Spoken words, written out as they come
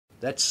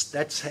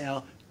That's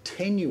how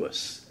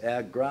tenuous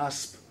our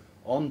grasp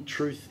on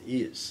truth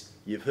is.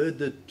 You've heard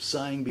the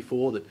saying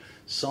before that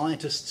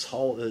scientists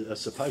are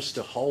supposed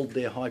to hold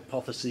their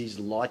hypotheses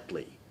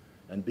lightly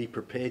and be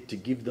prepared to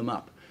give them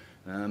up.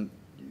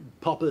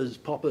 Popper's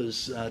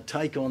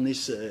take on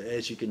this,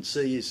 as you can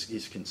see,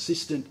 is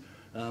consistent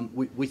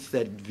with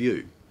that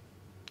view.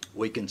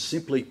 We can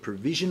simply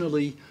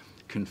provisionally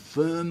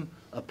confirm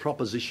a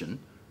proposition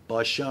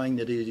by showing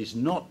that it is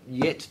not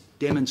yet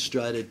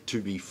demonstrated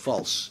to be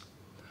false,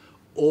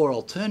 or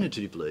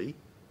alternatively,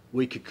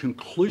 we could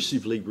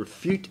conclusively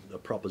refute a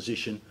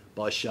proposition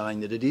by showing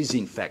that it is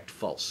in fact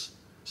false.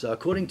 So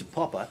according to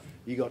Popper,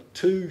 you've got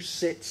two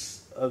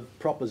sets of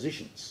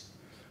propositions.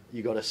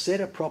 You've got a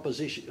set of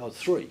propositions, or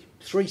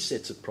three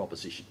sets of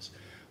propositions.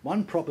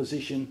 One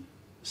proposition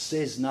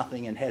says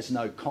nothing and has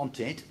no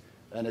content,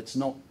 and it's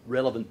not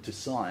relevant to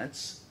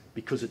science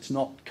because it's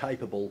not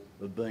capable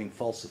of being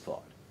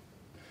falsified.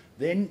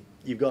 Then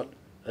you've got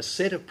a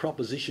set of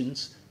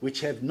propositions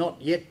which have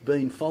not yet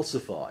been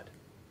falsified,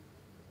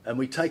 and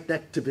we take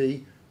that to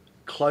be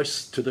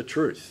close to the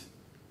truth.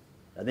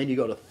 And then you've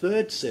got a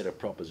third set of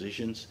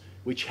propositions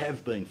which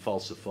have been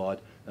falsified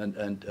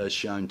and are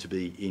shown to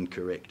be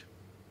incorrect.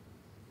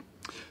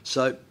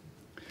 So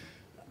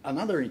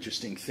another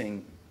interesting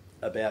thing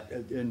about,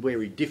 and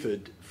where he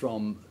differed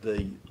from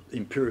the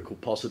empirical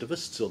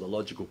positivists or the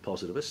logical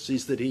positivists,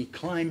 is that he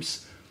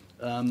claims,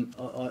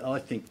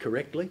 I think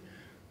correctly,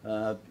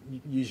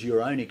 use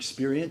your own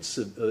experience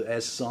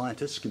as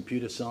scientists,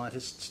 computer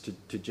scientists,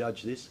 to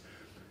judge this.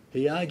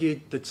 He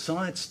argued that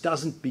science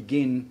doesn't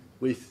begin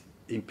with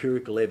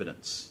empirical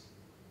evidence.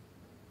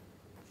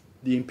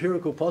 The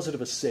empirical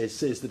positivist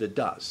says that it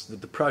does,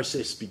 that the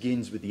process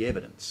begins with the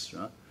evidence,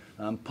 right?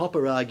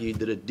 Popper argued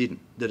that it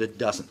didn't, that it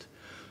doesn't.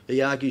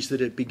 He argues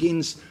that it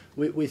begins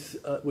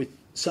with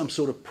some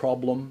sort of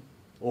problem,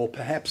 or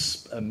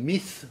perhaps a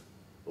myth,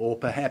 or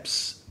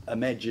perhaps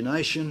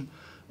imagination,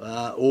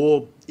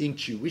 or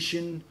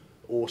intuition,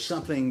 or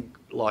something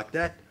like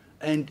that,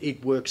 and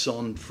it works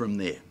on from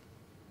there.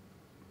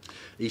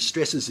 He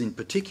stresses in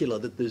particular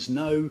that there's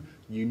no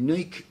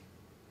unique,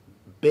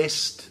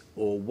 best,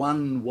 or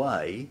one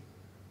way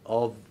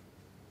of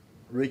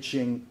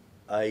reaching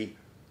a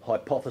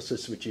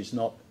hypothesis which is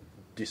not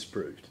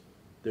disproved.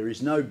 There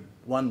is no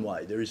one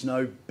way, there is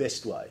no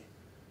best way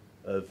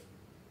of,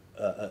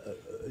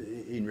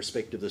 in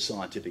respect of the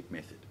scientific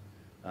method.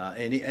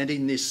 And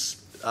in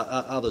this,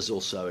 others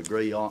also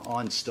agree.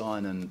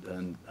 Einstein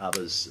and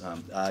others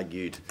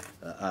argued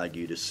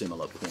a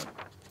similar point.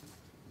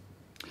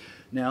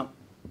 Now,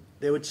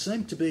 there would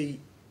seem to be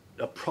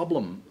a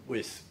problem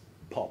with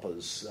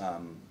Popper's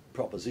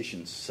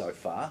propositions so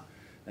far,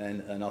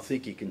 and I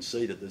think you can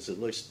see that there's at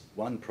least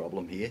one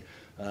problem here,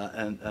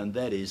 and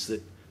that is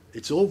that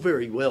it's all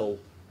very well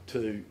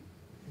to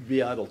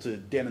be able to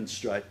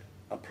demonstrate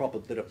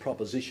that a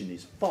proposition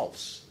is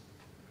false,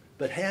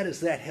 but how does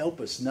that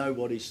help us know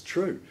what is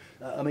true?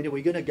 I mean, are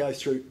we going to go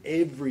through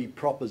every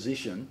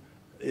proposition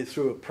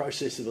through a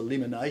process of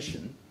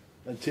elimination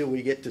until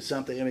we get to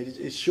something? I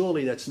mean,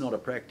 surely that's not a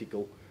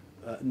practical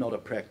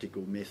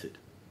method.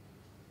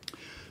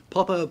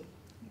 Popper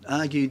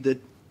argued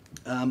that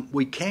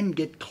we can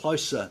get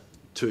closer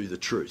to the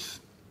truth.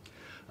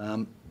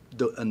 And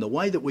the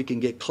way that we can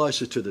get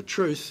closer to the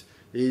truth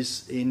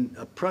is in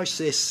a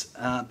process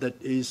that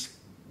is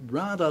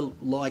rather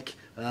like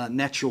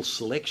natural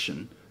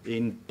selection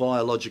in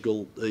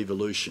biological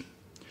evolution.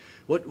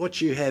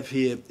 What you have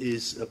here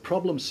is a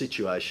problem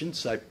situation,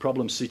 so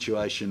problem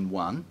situation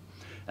 1,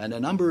 and a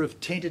number of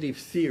tentative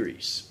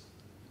theories.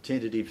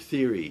 Tentative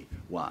theory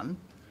 1,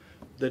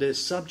 that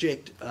is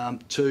subject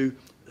to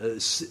a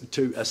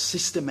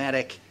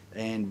systematic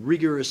and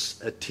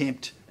rigorous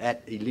attempt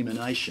at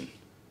elimination,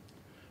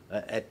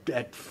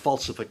 at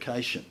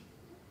falsification.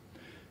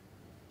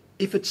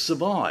 If it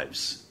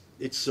survives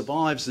as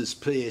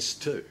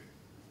PS2.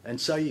 And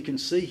so you can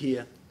see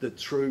here that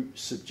through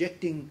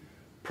subjecting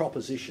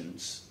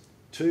propositions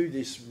to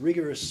this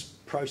rigorous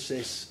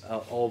process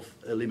of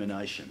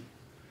elimination,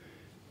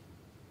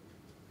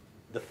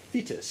 the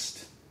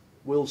fittest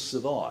will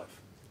survive.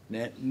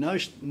 Now,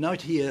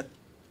 note here,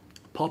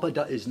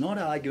 Popper is not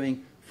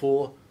arguing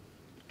for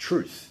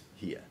truth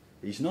here.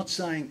 He's not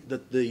saying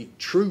that the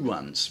true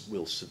ones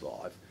will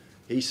survive.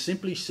 He's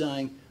simply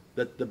saying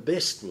that the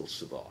best will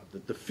survive,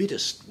 that the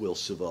fittest will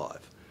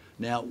survive.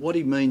 Now, what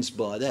he means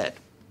by that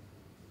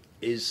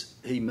is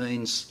he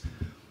means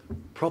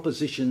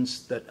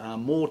propositions that are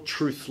more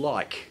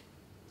truth-like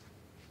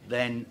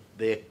than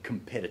their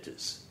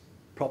competitors.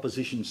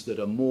 Propositions that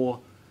are more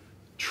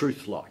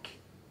truth-like,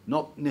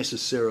 not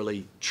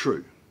necessarily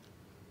true.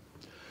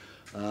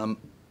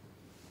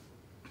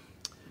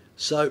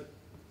 So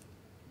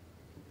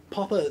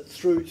Popper,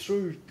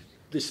 through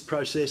this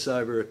process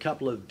over a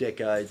couple of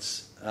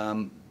decades,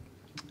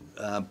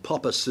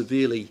 Popper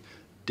severely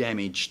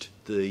damaged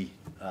the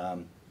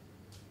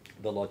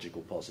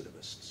logical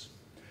positivists.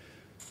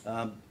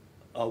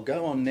 I'll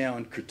go on now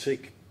and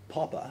critique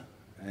Popper,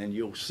 and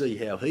you'll see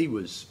how he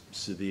was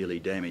severely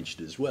damaged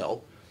as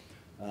well.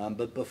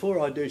 But before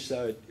I do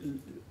so,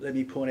 let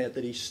me point out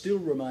that he still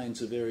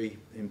remains a very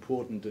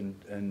important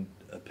and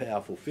a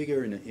powerful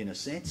figure in a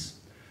sense,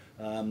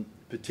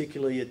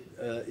 particularly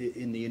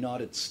in the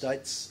United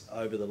States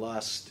over the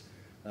last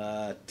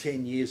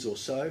 10 years or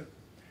so,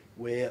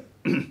 where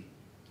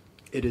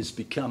it has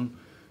become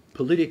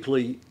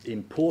politically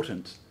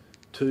important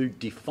to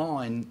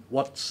define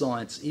what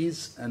science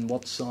is and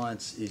what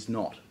science is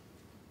not.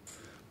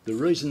 The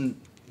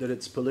reason that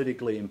it's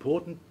politically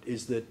important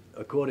is that,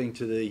 according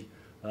to the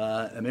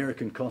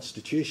American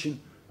Constitution,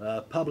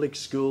 public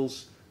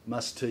schools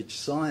must teach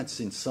science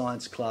in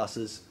science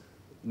classes,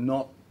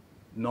 not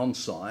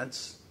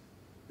non-science,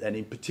 and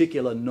in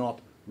particular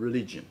not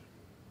religion.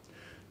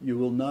 You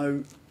will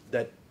know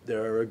that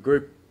there are a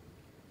group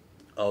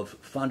of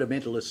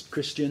fundamentalist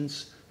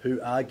Christians who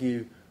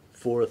argue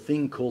for a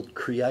thing called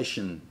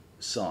creation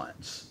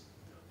science,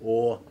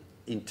 or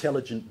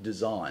intelligent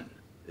design,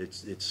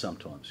 it's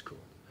sometimes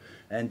called.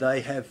 And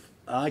they have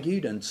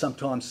argued, and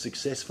sometimes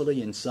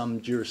successfully in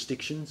some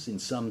jurisdictions, in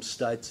some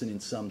states and in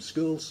some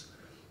schools,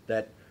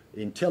 that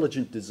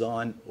intelligent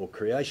design or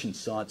creation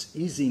science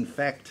is in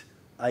fact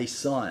a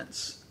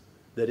science,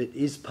 that it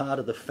is part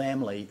of the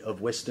family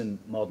of Western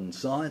modern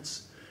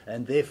science,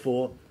 and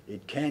therefore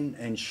it can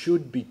and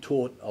should be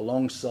taught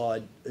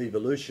alongside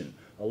evolution,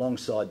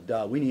 alongside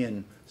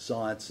Darwinian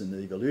science and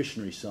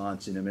evolutionary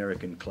science in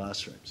American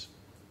classrooms.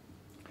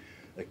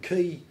 A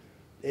key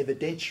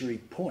evidentiary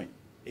point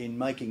in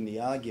making the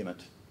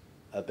argument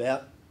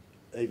about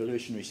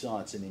evolutionary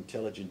science and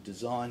intelligent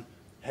design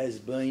has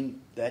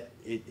been that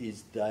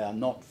they are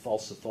not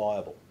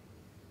falsifiable.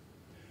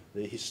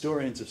 The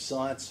historians of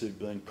science who've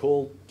been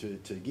called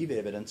to give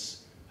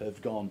evidence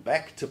have gone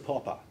back to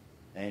Popper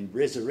and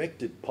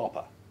resurrected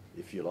Popper,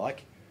 if you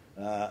like,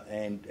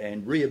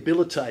 and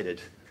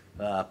rehabilitated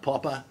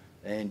Popper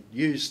and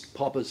used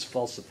Popper's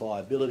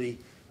falsifiability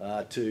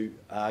to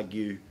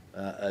argue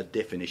a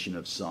definition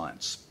of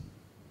science.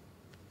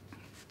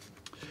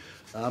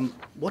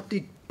 What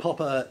did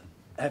Popper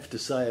have to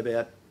say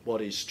about what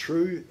is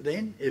true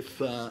then?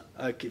 If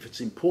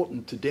it's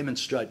important to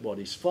demonstrate what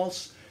is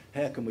false,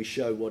 how can we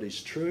show what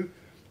is true?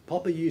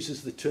 Popper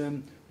uses the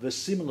term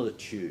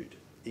verisimilitude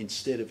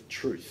instead of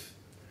truth.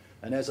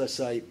 And as I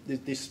say,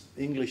 this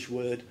English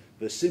word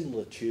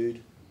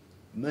verisimilitude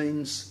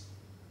means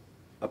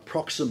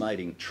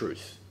approximating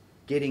truth,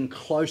 getting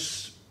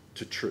close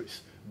to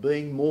truth,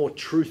 being more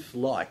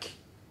truth-like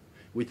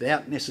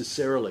without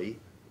necessarily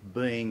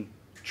being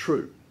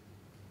true.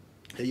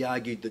 He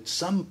argued that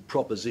some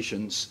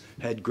propositions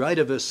had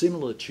greater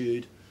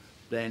verisimilitude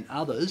than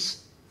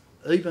others,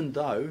 even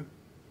though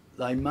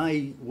they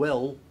may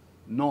well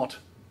not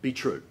be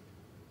true.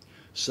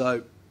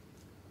 So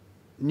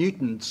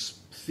Newton's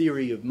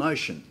theory of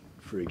motion,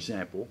 for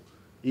example,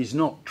 is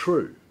not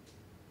true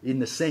in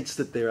the sense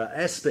that there are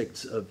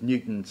aspects of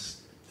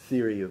Newton's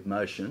theory of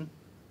motion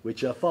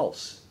which are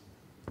false.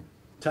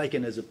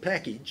 Taken as a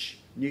package,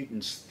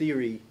 Newton's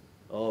theory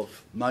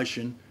of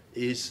motion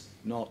is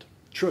not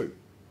true.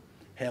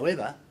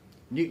 However,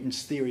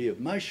 Newton's theory of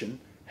motion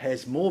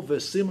has more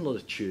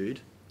verisimilitude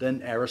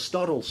than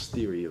Aristotle's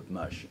theory of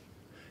motion.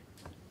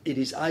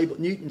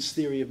 Newton's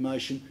theory of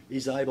motion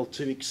is able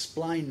to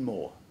explain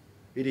more.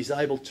 It is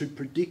able to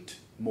predict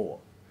more.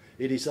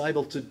 It is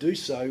able to do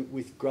so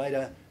with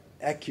greater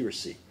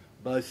accuracy,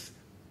 both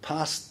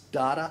past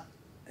data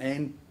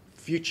and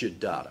future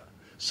data.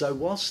 So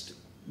whilst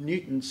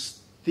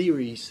Newton's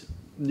theories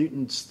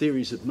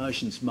of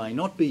motions may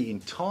not be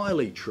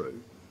entirely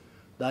true,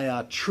 they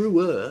are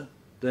truer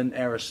than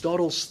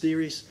Aristotle's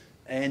theories,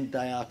 and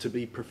they are to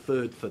be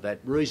preferred for that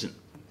reason.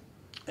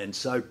 And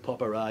so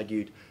Popper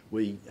argued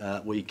we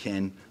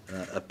can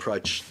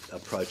approach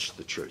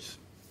the truth.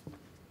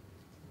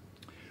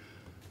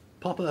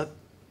 Popper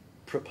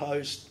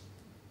proposed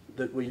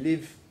that we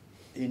live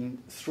in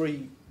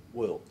three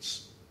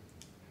worlds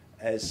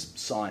as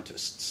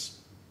scientists.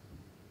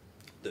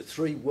 The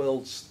three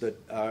worlds that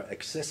are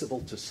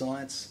accessible to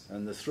science,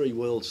 and the three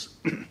worlds,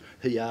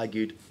 he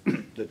argued,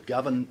 that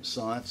govern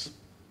science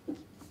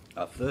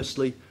are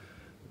firstly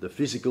the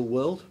physical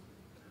world.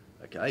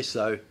 Okay,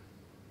 so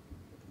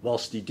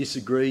whilst he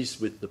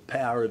disagrees with the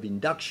power of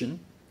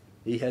induction,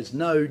 he has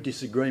no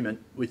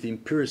disagreement with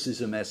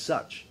empiricism as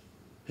such.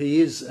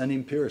 He is an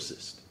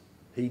empiricist.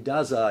 He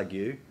does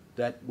argue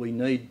that we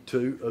need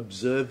to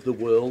observe the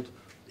world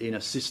in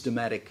a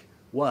systematic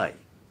way.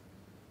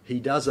 He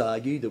does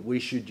argue that we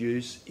should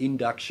use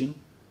induction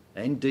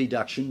and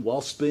deduction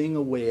whilst being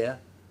aware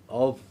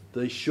of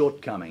the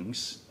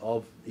shortcomings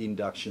of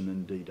induction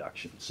and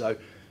deduction. So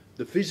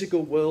the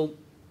physical world,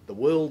 the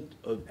world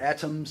of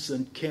atoms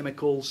and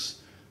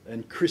chemicals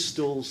and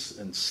crystals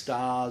and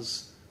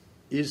stars,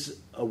 is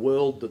a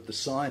world that the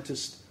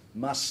scientist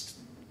must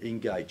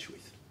engage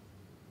with.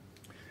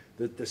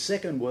 The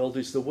second world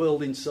is the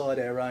world inside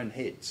our own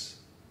heads,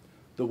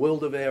 the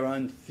world of our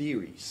own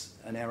theories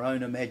and our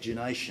own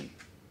imagination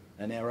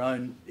and our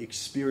own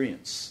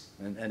experience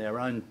and our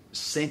own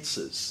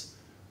senses,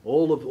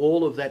 all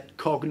of that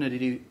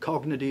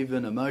cognitive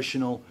and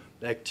emotional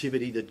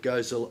activity that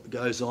goes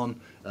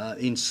on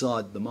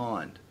inside the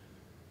mind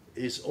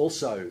is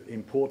also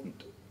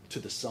important to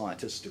the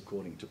scientist,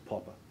 according to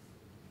Popper.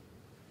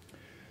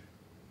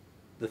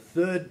 The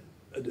third,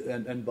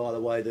 and by the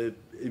way, the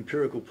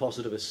empirical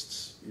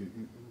positivists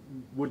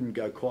wouldn't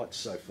go quite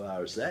so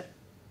far as that.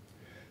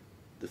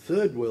 The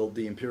third world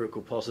the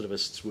empirical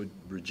positivists would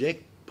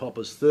reject.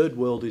 Popper's third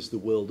world is the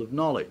world of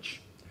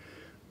knowledge.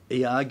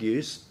 He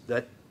argues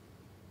that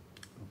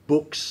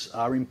books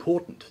are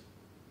important,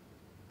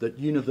 that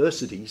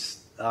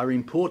universities are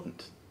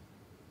important,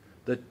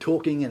 that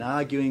talking and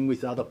arguing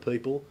with other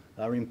people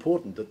are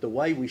important, that the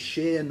way we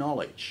share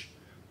knowledge,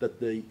 that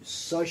the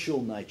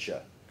social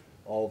nature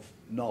of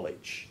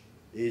knowledge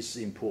is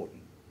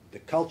important. The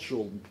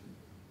cultural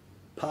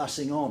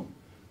passing on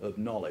of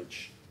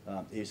knowledge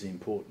is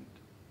important.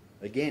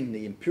 Again,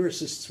 the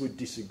empiricists would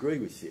disagree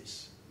with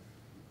this,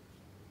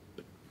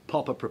 but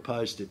Popper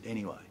proposed it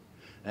anyway.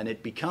 And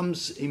it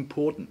becomes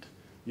important.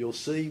 You'll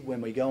see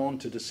when we go on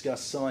to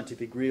discuss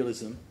scientific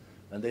realism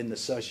and then the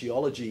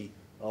sociology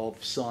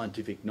of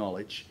scientific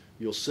knowledge,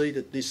 you'll see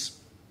that this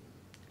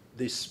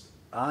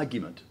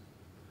argument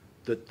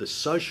that the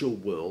social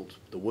world,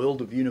 the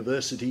world of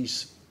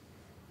universities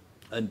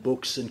and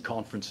books and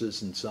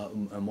conferences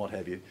and what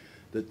have you,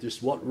 that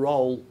just what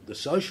role the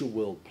social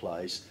world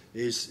plays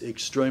is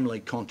extremely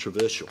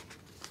controversial.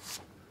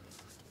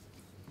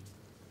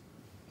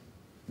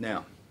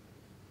 Now,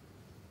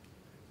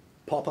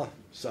 Popper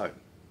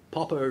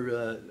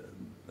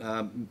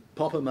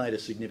made a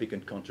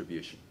significant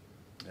contribution,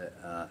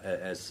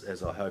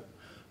 as I hope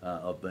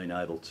I've been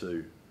able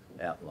to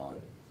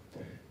outline.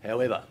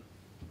 However,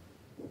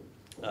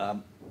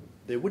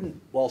 there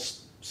wouldn't,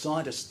 whilst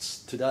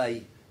scientists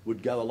today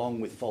would go along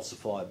with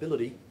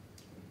falsifiability,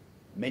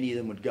 many of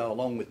them would go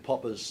along with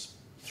Popper's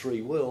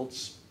three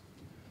worlds.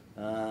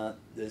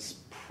 There's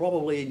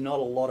probably not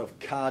a lot of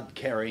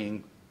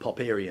card-carrying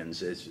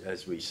Popperians,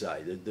 as we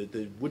say.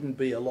 There wouldn't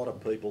be a lot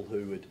of people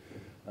who would,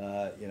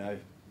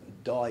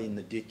 die in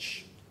the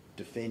ditch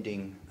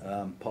defending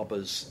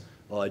Popper's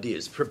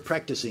ideas.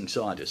 Practicing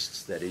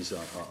scientists, that is,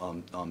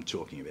 I'm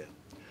talking about.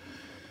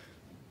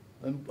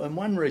 And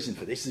one reason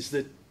for this is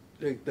that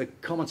the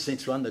common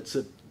sense one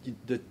that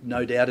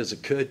no doubt has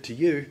occurred to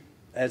you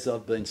as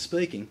I've been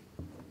speaking.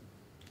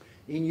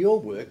 In your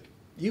work,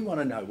 you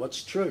want to know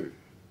what's true,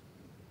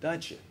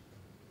 don't you?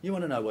 You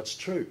want to know what's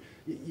true.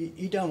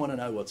 You don't want to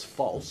know what's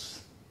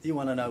false. You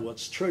want to know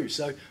what's true.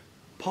 So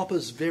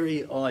Popper's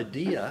very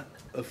idea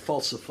of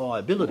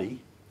falsifiability,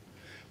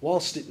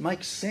 whilst it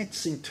makes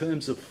sense in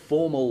terms of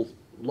formal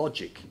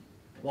logic,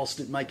 whilst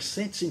it makes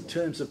sense in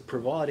terms of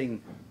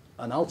providing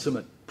an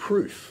ultimate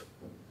proof,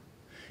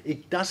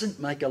 it doesn't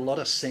make a lot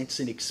of sense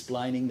in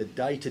explaining the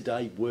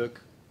day-to-day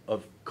work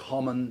of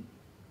common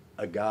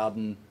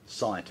garden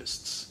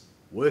scientists,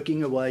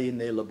 working away in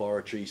their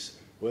laboratories,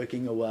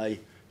 working away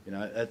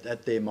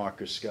at their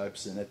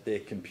microscopes and at their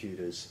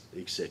computers,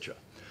 etc.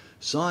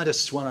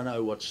 Scientists want to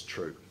know what's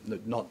true,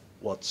 not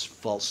what's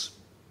false.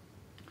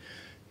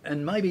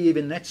 And maybe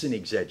even that's an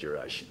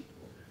exaggeration.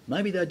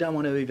 Maybe they don't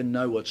want to even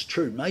know what's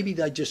true. Maybe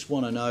they just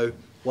want to know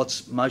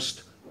what's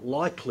most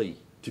likely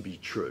to be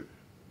true.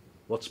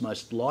 What's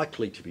most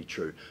likely to be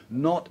true,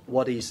 not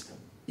what is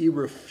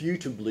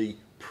irrefutably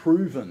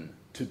proven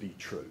to be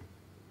true.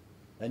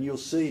 And you'll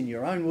see in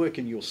your own work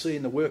and you'll see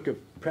in the work of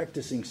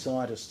practicing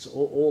scientists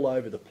all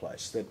over the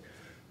place that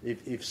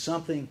if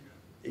something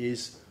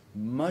is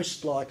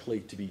most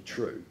likely to be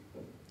true,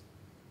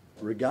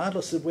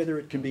 regardless of whether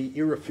it can be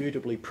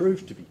irrefutably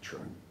proved to be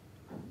true,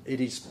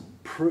 it is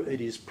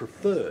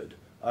preferred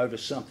over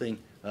something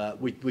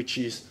which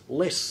is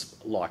less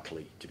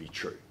likely to be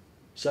true.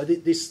 So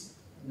this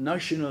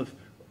notion of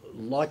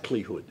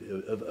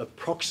likelihood, of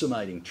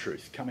approximating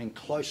truth, coming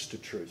close to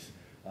truth,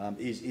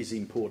 is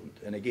important.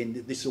 And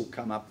again, this will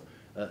come up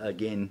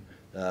again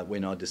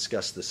when I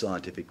discuss the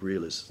scientific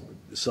realists.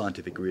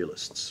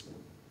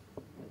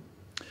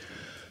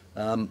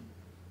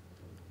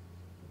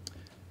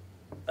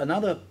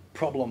 Another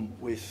problem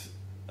with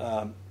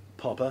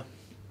Popper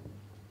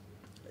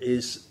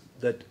is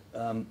that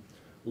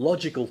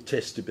logical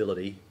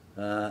testability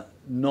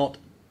not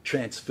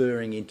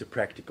transferring into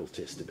practical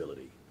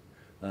testability.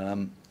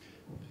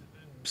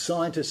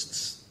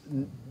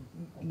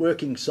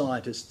 Working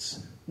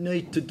scientists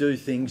need to do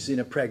things in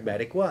a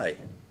pragmatic way.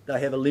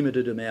 They have a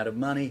limited amount of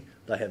money,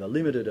 they have a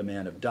limited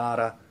amount of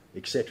data,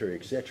 etc.,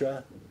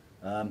 etc.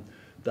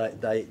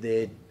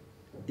 Their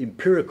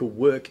empirical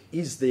work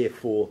is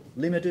therefore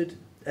limited,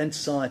 and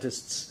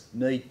scientists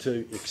need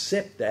to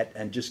accept that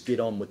and just get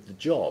on with the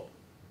job.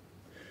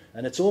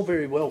 And it's all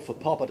very well for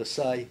Popper to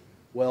say,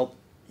 well,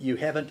 you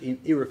haven't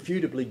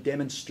irrefutably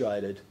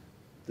demonstrated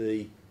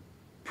the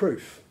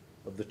proof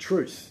of the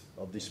truth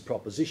of this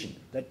proposition.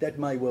 That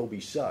may well be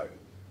so,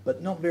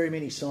 but not very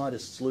many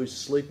scientists lose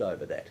sleep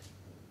over that.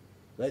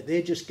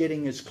 They're just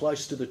getting as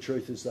close to the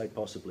truth as they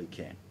possibly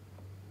can.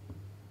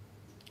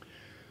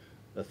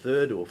 A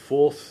third or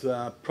fourth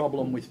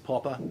problem with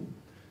Popper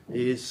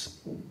is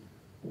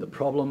the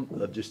problem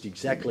of just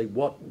exactly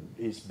what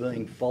is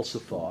being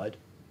falsified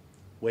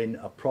when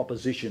a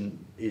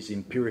proposition is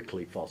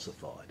empirically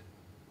falsified.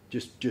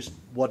 Just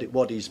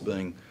what is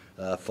being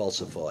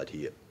falsified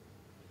here.